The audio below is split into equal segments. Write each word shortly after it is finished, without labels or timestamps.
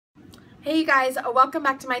Hey you guys, welcome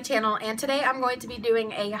back to my channel, and today I'm going to be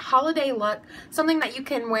doing a holiday look, something that you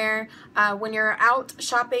can wear when you're out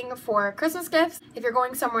shopping for Christmas gifts. If you're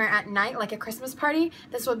going somewhere at night like a Christmas party,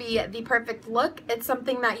 this will be the perfect look. It's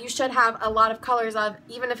something that you should have a lot of colors of,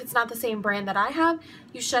 even if it's not the same brand that I have,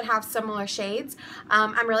 you should have similar shades.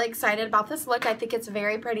 I'm really excited about this look. I think it's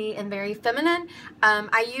very pretty and very feminine.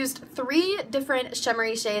 I used 3 different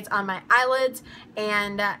shimmery shades on my eyelids,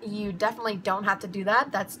 and you definitely don't have to do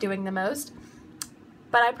that. That's doing the most.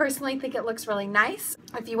 But I personally think it looks really nice.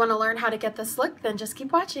 If you want to learn how to get this look, then just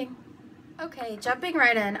keep watching. Okay, jumping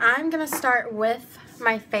right in, I'm going to start with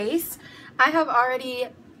my face. I have already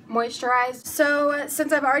moisturized. So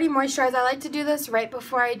since I've already moisturized, I like to do this right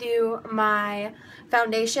before I do my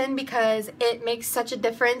foundation because it makes such a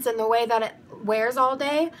difference in the way that it wears all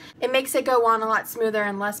day. It makes it go on a lot smoother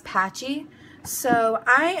and less patchy. So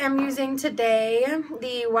I am using today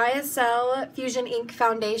the YSL Fusion Ink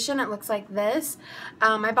Foundation. It looks like this.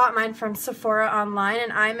 I bought mine from Sephora online,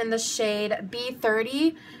 and I'm in the shade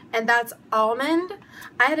B30, and that's Almond.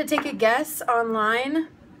 I had to take a guess online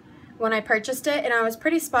when I purchased it, and I was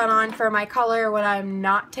pretty spot on for my color when I'm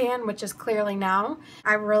not tan, which is clearly now.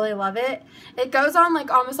 I really love it. It goes on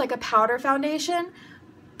like almost like a powder foundation,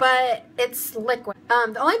 but it's liquid.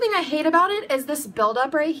 The only thing I hate about it is this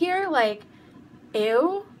buildup right here, like,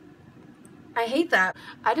 ew, I hate that.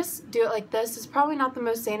 I just do it like this. It's probably not the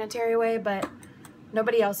most sanitary way, but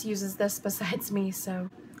nobody else uses this besides me, so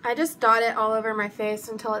I just dot it all over my face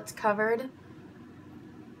until it's covered.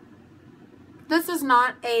 This is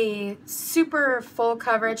not a super full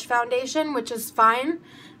coverage foundation, which is fine.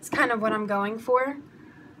 It's kind of what I'm going for.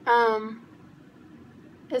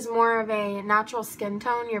 Is more of a natural skin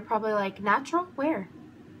tone. You're probably like, natural? Where?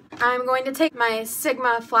 I'm going to take my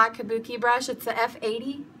Sigma flat kabuki brush. It's the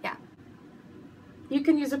F80. Yeah. You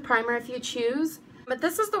can use a primer if you choose, but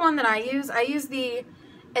this is the one that I use. I use the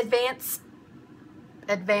Advance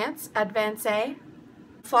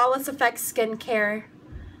Flawless Effects Skincare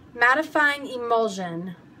Mattifying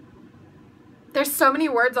Emulsion. There's so many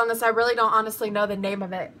words on this, I really don't honestly know the name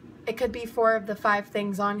of it. It could be 4 of the 5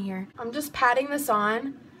 things on here. I'm just patting this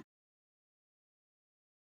on.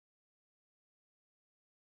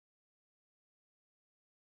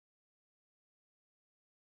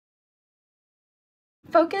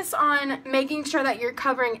 Focus on making sure that you're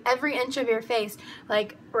covering every inch of your face,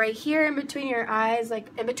 like right here in between your eyes, like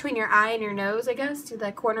in between your eye and your nose, I guess, to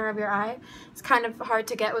the corner of your eye. It's kind of hard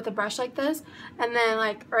to get with a brush like this. And then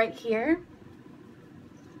like right here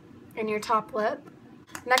in your top lip.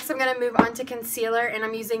 Next I'm going to move on to concealer, and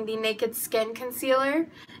I'm using the Naked Skin Concealer.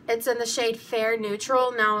 It's in the shade Fair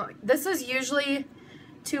Neutral. Now this is usually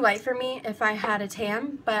too light for me if I had a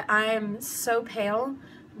tan, but I am so pale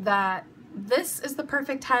that this is the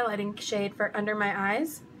perfect highlighting shade for under my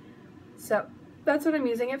eyes. So that's what I'm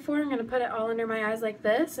using it for. I'm going to put it all under my eyes like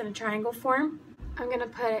this in a triangle form. I'm going to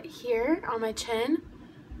put it here on my chin,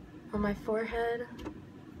 on my forehead,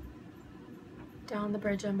 down the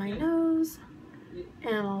bridge of my nose,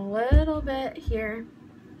 and a little bit here.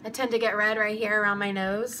 I tend to get red right here around my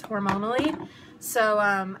nose hormonally. So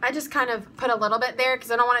I just kind of put a little bit there because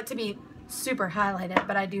I don't want it to be super highlighted,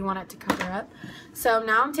 but I do want it to cover up. So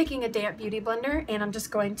now I'm taking a damp beauty blender, and I'm just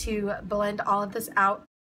going to blend all of this out.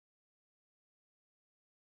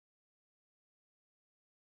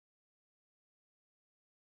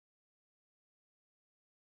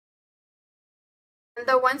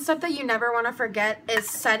 The one step that you never want to forget is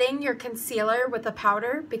setting your concealer with a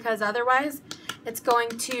powder, because otherwise it's going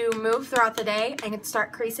to move throughout the day and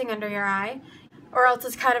start creasing under your eye. Or else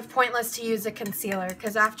it's kind of pointless to use a concealer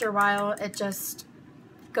because after a while it just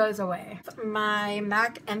goes away. My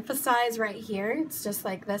MAC Emphasize right here, it's just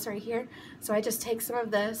like this right here. So I just take some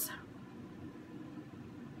of this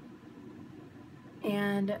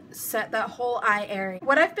and set that whole eye area.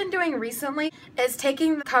 What I've been doing recently is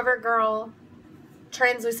taking the CoverGirl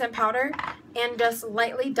translucent powder and just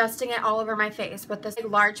lightly dusting it all over my face with this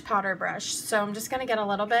large powder brush. So I'm just going to get a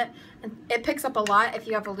little bit, and it picks up a lot. If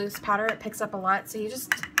you have a loose powder, it picks up a lot, so you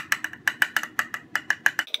just,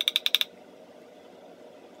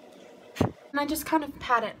 and I just kind of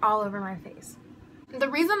pat it all over my face. The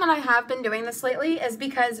reason that I have been doing this lately is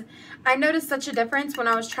because I noticed such a difference when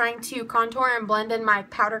I was trying to contour and blend in my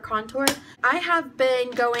powder contour. I have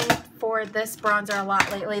been going for this bronzer a lot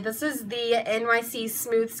lately. This is the NYC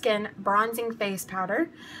Smooth Skin Bronzing Face Powder,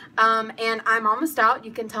 and I'm almost out.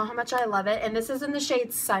 You can tell how much I love it, and this is in the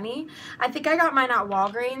shade Sunny. I think I got mine at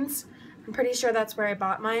Walgreens. I'm pretty sure that's where I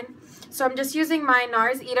bought mine. So I'm just using my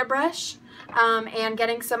NARS Ita brush and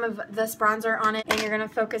getting some of this bronzer on it, and you're going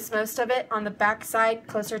to focus most of it on the back side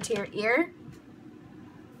closer to your ear.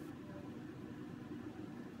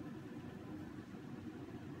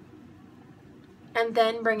 and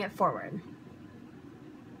then bring it forward.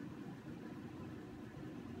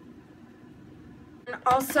 And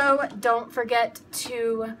also, don't forget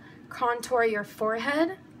to contour your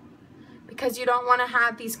forehead, because you don't want to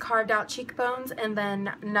have these carved out cheekbones and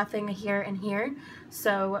then nothing here and here.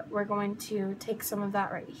 So we're going to take some of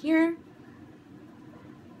that right here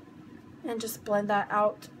and just blend that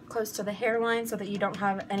out close to the hairline so that you don't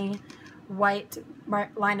have any white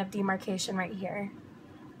line of demarcation right here.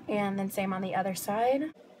 And then same on the other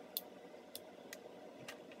side.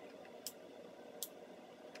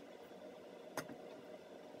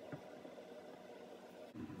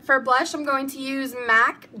 For blush, I'm going to use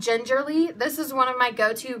MAC Gingerly. This is one of my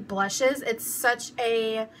go-to blushes. It's such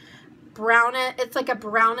a it's like a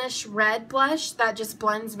brownish red blush that just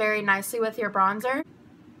blends very nicely with your bronzer.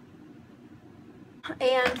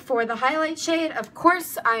 And for the highlight shade, of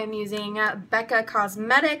course, I am using Becca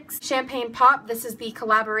Cosmetics Champagne Pop. This is the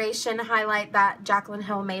collaboration highlight that Jaclyn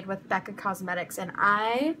Hill made with Becca Cosmetics, and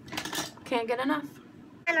I can't get enough.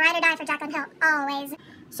 I'm a ride or die for Jaclyn Hill, always.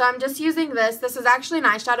 So I'm just using this. This is actually an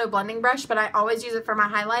eyeshadow blending brush, but I always use it for my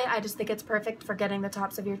highlight. I just think it's perfect for getting the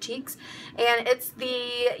tops of your cheeks. And it's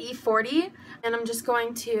the E40. And I'm just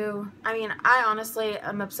going to, I honestly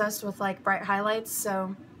am obsessed with like bright highlights,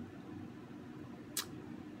 so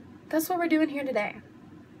that's what we're doing here today.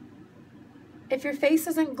 If your face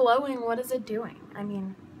isn't glowing, what is it doing?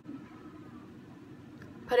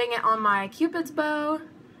 Putting it on my Cupid's bow,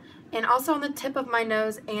 and also on the tip of my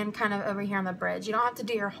nose and kind of over here on the bridge. You don't have to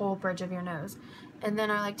do your whole bridge of your nose. And then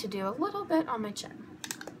I like to do a little bit on my chin.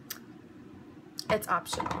 It's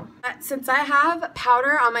optional. Since I have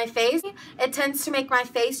powder on my face, it tends to make my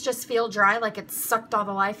face just feel dry, like it sucked all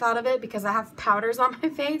the life out of it because I have powders on my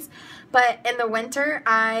face. But in the winter,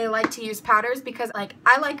 I like to use powders because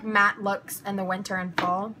I like matte looks in the winter and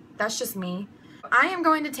fall. That's just me. I am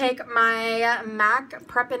going to take my MAC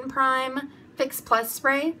Prep and Prime Fix Plus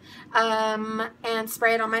spray and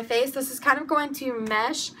spray it on my face. This is kind of going to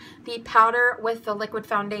mesh the powder with the liquid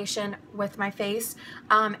foundation with my face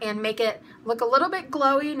and make it look a little bit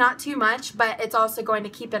glowy, not too much, but it's also going to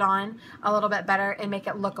keep it on a little bit better and make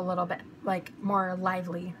it look a little bit like more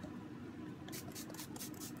lively.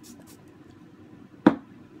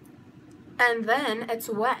 And then it's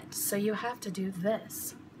wet, so you have to do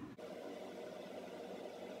this.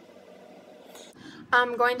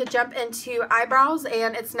 I'm going to jump into eyebrows,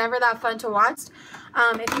 and it's never that fun to watch.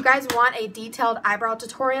 If you guys want a detailed eyebrow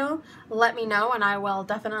tutorial, let me know and I will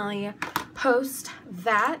definitely post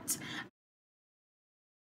that.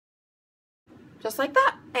 Just like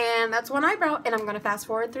that. And that's one eyebrow, and I'm going to fast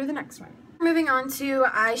forward through the next one. Moving on to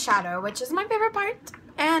eyeshadow, which is my favorite part.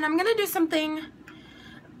 And I'm going to do something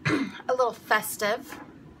a little festive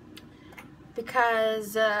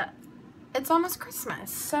because it's almost Christmas.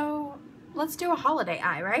 So let's do a holiday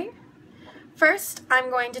eye, right? First, I'm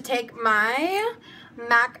going to take my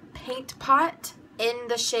MAC Paint Pot in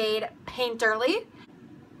the shade Painterly.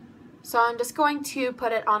 So I'm just going to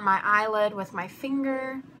put it on my eyelid with my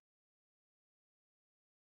finger.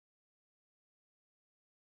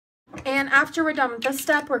 And after we're done with this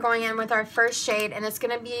step, we're going in with our first shade, and it's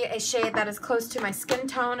going to be a shade that is close to my skin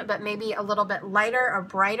tone, but maybe a little bit lighter or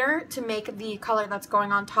brighter to make the color that's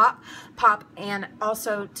going on top pop and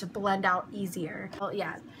also to blend out easier. Well,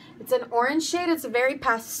 yeah, it's an orange shade. It's a very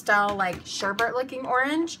pastel, like sherbet looking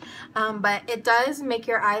orange, but it does make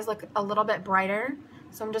your eyes look a little bit brighter.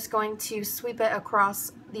 So I'm just going to sweep it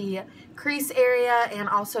across the crease area and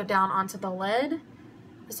also down onto the lid.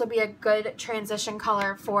 This will be a good transition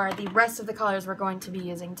color for the rest of the colors we're going to be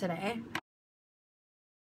using today.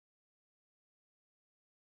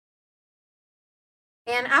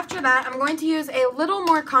 And after that, I'm going to use a little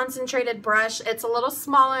more concentrated brush. It's a little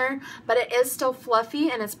smaller, but it is still fluffy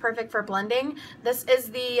and it's perfect for blending. This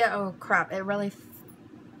is the, oh crap, it really,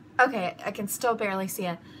 okay, I can still barely see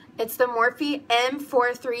it. It's the Morphe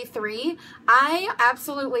M433. I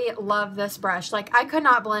absolutely love this brush. Like, I could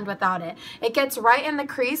not blend without it. It gets right in the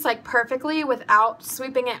crease, like, perfectly without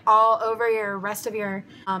sweeping it all over your rest of your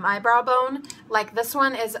eyebrow bone. Like, this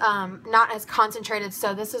one is not as concentrated,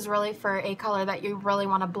 so this is really for a color that you really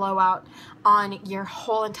want to blow out on your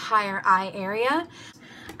whole entire eye area.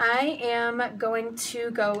 I am going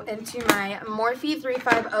to go into my Morphe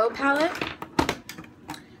 350 palette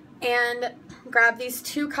and grab these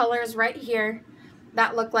two colors right here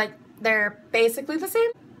that look like they're basically the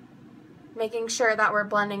same, making sure that we're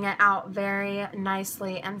blending it out very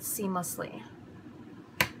nicely and seamlessly.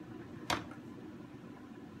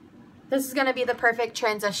 This is going to be the perfect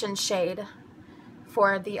transition shade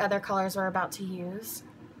for the other colors we're about to use.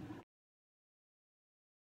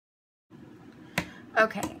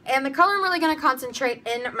 Okay, and the color I'm really going to concentrate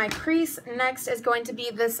in my crease next is going to be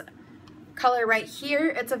this color right here.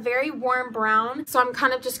 It's a very warm brown, so I'm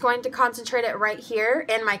kind of just going to concentrate it right here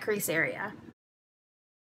in my crease area.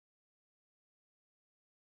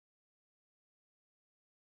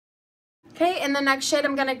 Okay, and the next shade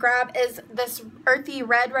I'm going to grab is this earthy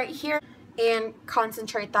red right here and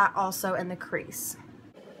concentrate that also in the crease.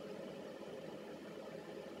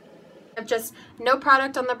 Just no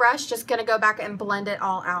product on the brush, just going to go back and blend it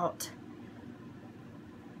all out.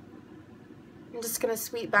 I'm just going to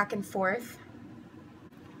sweep back and forth.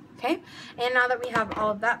 Okay, and now that we have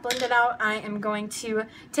all of that blended out, I am going to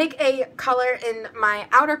take a color in my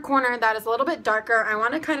outer corner that is a little bit darker. I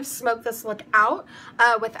want to kind of smoke this look out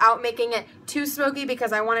without making it too smoky,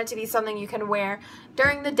 because I want it to be something you can wear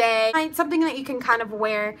during the day, something that you can kind of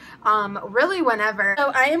wear really whenever.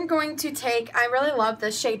 So I am going to take, I really love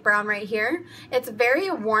this shade brown right here. It's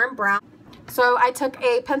very warm brown. So I took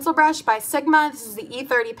a pencil brush by Sigma. This is the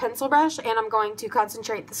E30 pencil brush, and I'm going to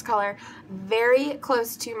concentrate this color very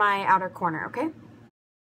close to my outer corner, okay?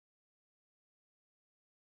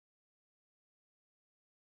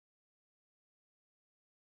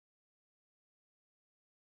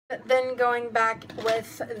 Then going back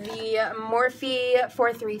with the Morphe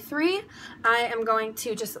 433, I am going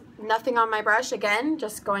to just, nothing on my brush again,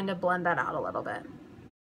 just going to blend that out a little bit.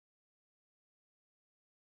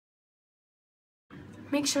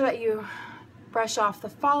 Make sure that you brush off the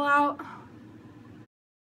fallout.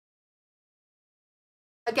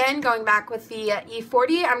 Again, going back with the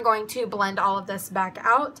E40, I'm going to blend all of this back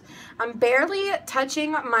out. I'm barely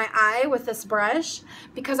touching my eye with this brush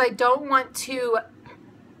because I don't want to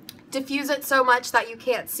diffuse it so much that you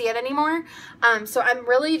can't see it anymore. So I'm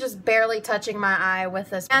really just barely touching my eye with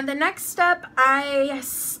this. And the next step, I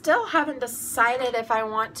still haven't decided if I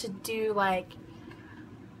want to do like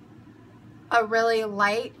a really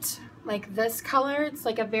light, like this color. It's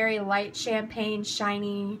like a very light champagne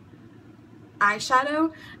shiny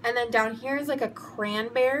eyeshadow, and then down here is like a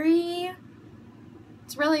cranberry.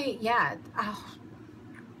 It's really, yeah, oh.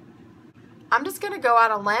 I'm just gonna go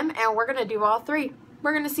out on a limb and we're gonna do all three.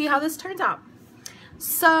 We're gonna see how this turns out.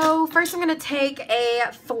 So first I'm gonna take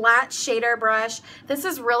a flat shader brush. This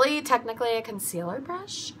is really technically a concealer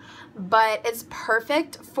brush, but it's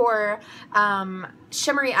perfect for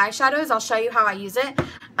shimmery eyeshadows. I'll show you how I use it.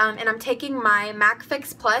 And I'm taking my MAC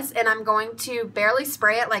Fix Plus and I'm going to barely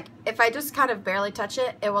spray it. Like if I just kind of barely touch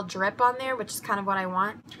it, it will drip on there, which is kind of what I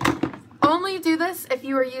want. Only do this if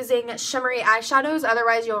you are using shimmery eyeshadows,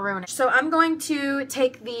 otherwise you'll ruin it. So I'm going to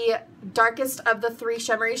take the darkest of the three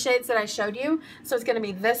shimmery shades that I showed you. So it's going to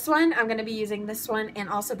be this one. I'm going to be using this one and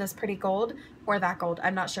also this pretty gold, or that gold.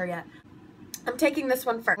 I'm not sure yet. I'm taking this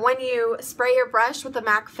one first. When you spray your brush with the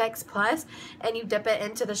MAC Fix Plus and you dip it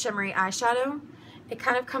into the shimmery eyeshadow, it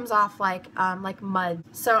kind of comes off like mud.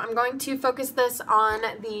 So I'm going to focus this on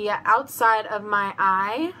the outside of my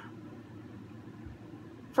eye,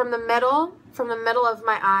 from the middle of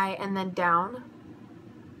my eye and then down.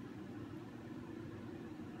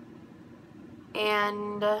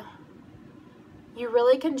 And you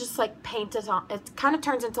really can just like paint it on. It kind of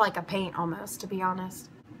turns into like a paint almost, to be honest.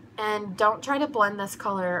 And don't try to blend this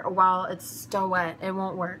color while it's still wet. It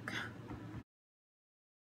won't work.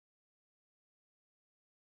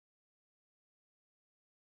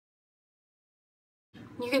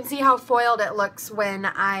 You can see how foiled it looks when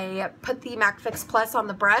I put the MAC Fix Plus on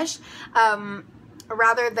the brush.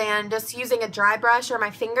 Rather than just using a dry brush or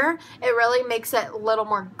my finger, it really makes it a little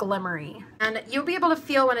more glimmery. And you'll be able to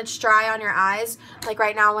feel when it's dry on your eyes. Like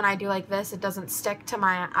right now when I do like this, it doesn't stick to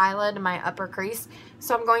my eyelid and my upper crease.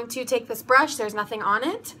 So I'm going to take this brush, there's nothing on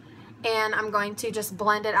it, and I'm going to just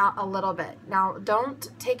blend it out a little bit. Now don't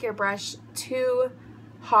take your brush too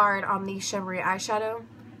hard on the shimmery eyeshadow,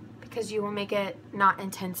 because you will make it not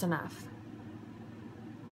intense enough.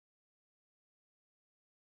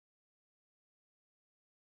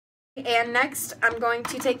 And next, I'm going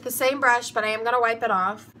to take the same brush, but I am going to wipe it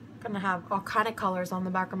off. I'm going to have all kind of colors on the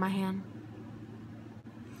back of my hand.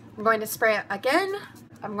 I'm going to spray it again.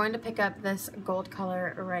 I'm going to pick up this gold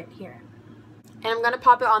color right here. And I'm going to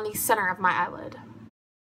pop it on the center of my eyelid.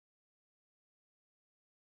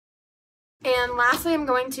 And lastly, I'm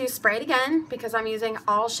going to spray it again because I'm using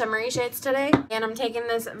all shimmery shades today. And I'm taking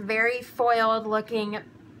this very foiled looking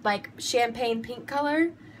like champagne pink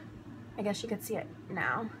color. I guess you could see it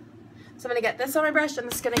now. So I'm going to get this on my brush and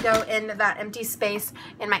this is going to go in that empty space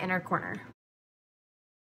in my inner corner.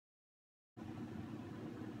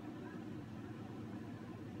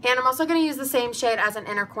 And I'm also going to use the same shade as an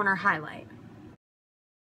inner corner highlight.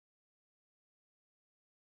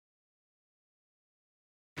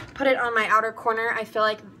 put it on my outer corner. I feel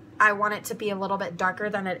like I want it to be a little bit darker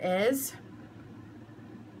than it is.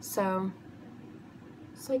 So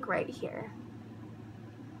it's like right here.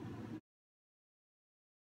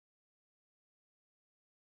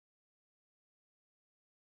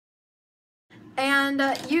 And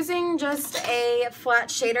using just a flat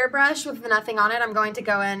shader brush with nothing on it, I'm going to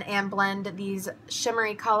go in and blend these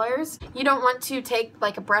shimmery colors. You don't want to take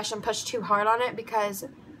like a brush and push too hard on it because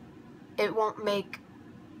it won't make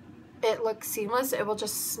it look seamless. It will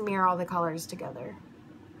just smear all the colors together.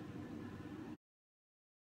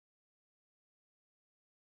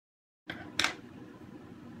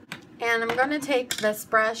 And I'm going to take this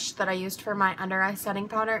brush that I used for my under eye setting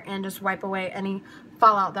powder and just wipe away any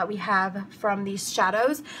fallout that we have from these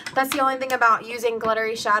shadows. That's the only thing about using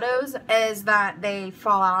glittery shadows is that they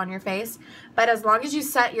fall out on your face. But as long as you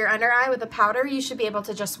set your under eye with a powder, you should be able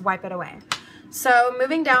to just wipe it away. So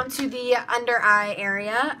moving down to the under eye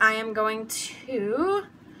area, I am going to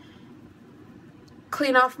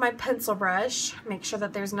clean off my pencil brush, make sure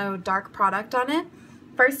that there's no dark product on it.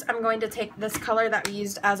 First, I'm going to take this color that we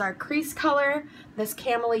used as our crease color, this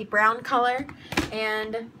camely brown color,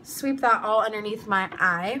 and sweep that all underneath my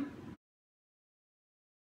eye.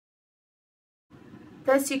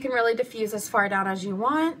 This you can really diffuse as far down as you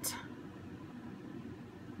want.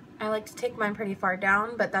 I like to take mine pretty far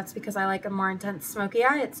down, but that's because I like a more intense smoky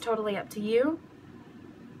eye. It's totally up to you.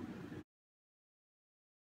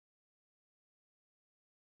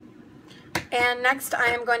 And next I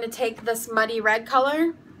am going to take this muddy red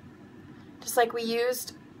color, just like we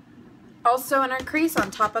used also in our crease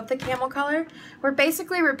on top of the camel color. We're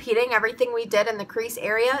basically repeating everything we did in the crease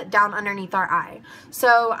area down underneath our eye.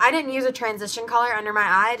 So I didn't use a transition color under my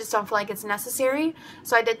eye. I just don't feel like it's necessary.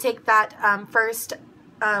 So I did take that first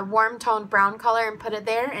warm toned brown color and put it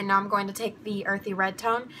there, and now I'm going to take the earthy red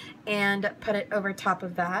tone and put it over top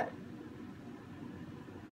of that.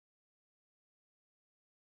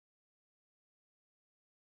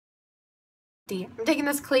 I'm taking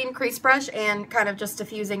this clean crease brush and kind of just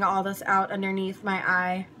diffusing all this out underneath my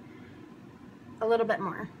eye a little bit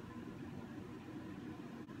more.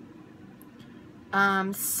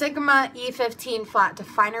 Sigma E15 flat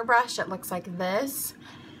definer brush. It looks like this.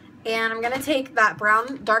 And I'm going to take that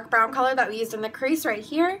dark brown color that we used in the crease right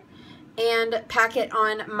here and pack it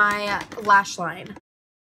on my lash line.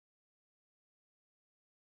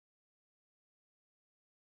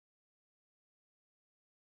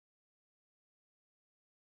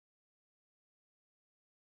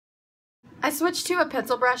 I switched to a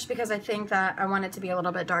pencil brush because I think that I want it to be a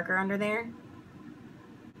little bit darker under there.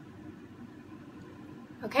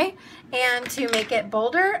 Okay, and to make it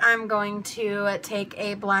bolder, I'm going to take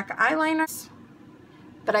a black eyeliner,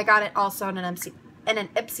 but I got it also in an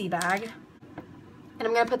Ipsy bag. And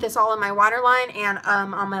I'm going to put this all in my waterline and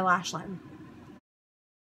on my lash line.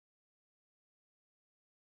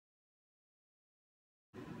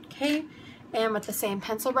 Okay, and with the same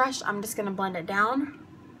pencil brush, I'm just going to blend it down.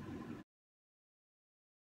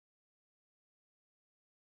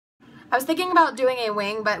 I was thinking about doing a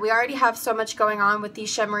wing, but we already have so much going on with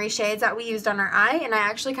these shimmery shades that we used on our eye, and I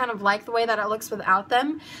actually kind of like the way that it looks without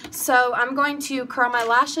them. So I'm going to curl my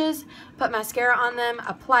lashes, put mascara on them,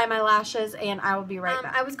 apply my lashes, and I will be right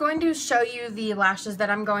back. I was going to show you the lashes that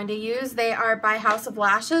I'm going to use. They are by House of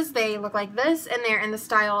Lashes. They look like this, and they're in the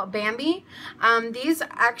style Bambi. These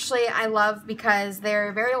actually I love because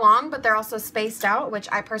they're very long, but they're also spaced out, which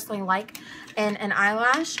I personally like in an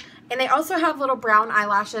eyelash. And they also have little brown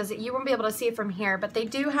eyelashes. You won't be able to see it from here, but they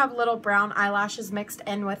do have little brown eyelashes mixed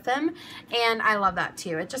in with them, and I love that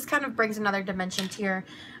too. It just kind of brings another dimension to your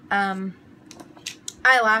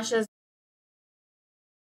eyelashes.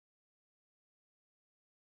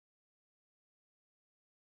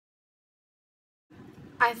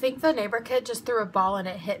 I think the neighbor kid just threw a ball and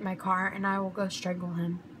it hit my car, and I will go strangle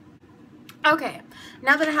him. Okay,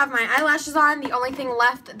 now that I have my eyelashes on, the only thing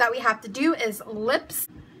left that we have to do is lips.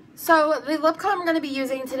 So the lip color I'm going to be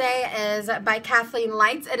using today is by Kathleen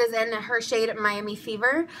Lights. It is in her shade Miami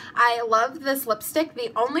Fever. I love this lipstick.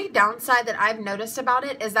 The only downside that I've noticed about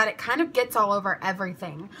it is that it kind of gets all over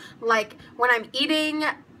everything. Like when I'm eating,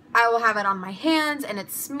 I will have it on my hands and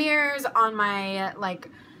it smears on my,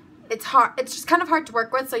 it's hard. It's just kind of hard to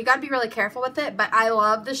work with, so you got to be really careful with it, but I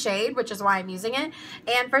love the shade, which is why I'm using it.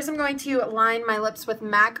 And first I'm going to line my lips with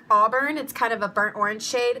MAC Auburn. It's kind of a burnt orange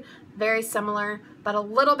shade, very similar, but a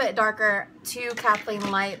little bit darker to Kathleen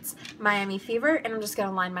Lights Miami Fever, and I'm just going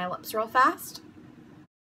to line my lips real fast.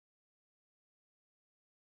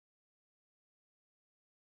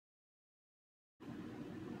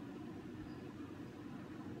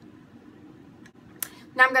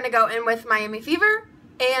 Now I'm going to go in with Miami Fever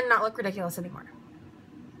and not look ridiculous anymore.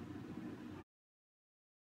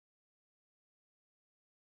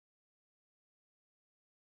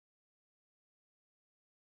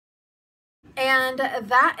 And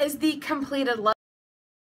that is the completed look.